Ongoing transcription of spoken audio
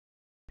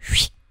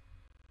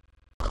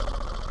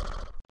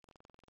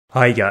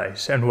Hi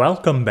guys, and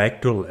welcome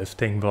back to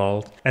Lifting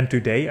Vault. And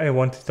today I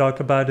want to talk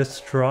about the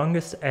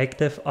strongest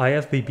active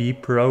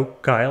IFBB pro,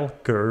 Kyle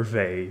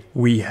Gervais.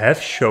 We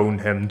have shown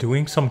him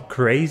doing some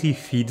crazy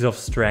feats of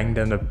strength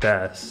in the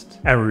past.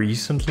 And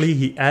recently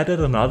he added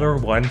another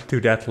one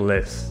to that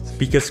list.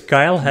 Because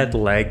Kyle had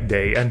leg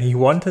day and he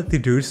wanted to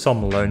do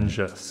some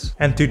lunges.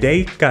 And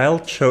today Kyle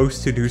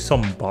chose to do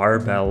some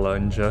barbell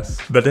lunges.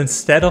 But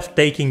instead of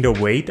taking the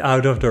weight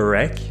out of the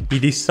rack, he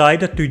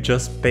decided to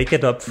just pick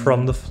it up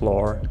from the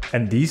floor.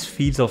 And these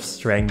feats of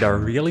strength are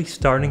really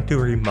starting to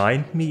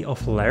remind me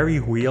of Larry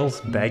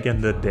Wheels back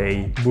in the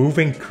day,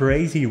 moving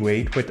crazy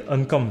weight with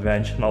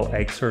unconventional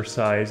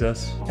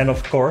exercises. And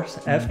of course,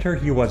 after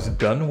he was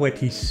done with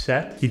his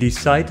set, he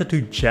decided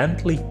to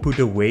gently put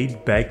the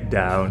weight back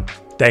down.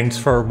 Thanks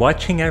for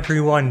watching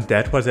everyone,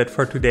 that was it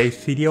for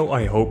today's video.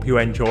 I hope you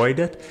enjoyed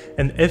it,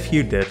 and if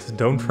you did,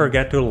 don't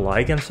forget to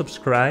like and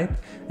subscribe,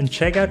 and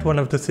check out one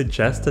of the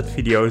suggested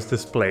videos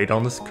displayed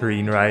on the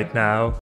screen right now.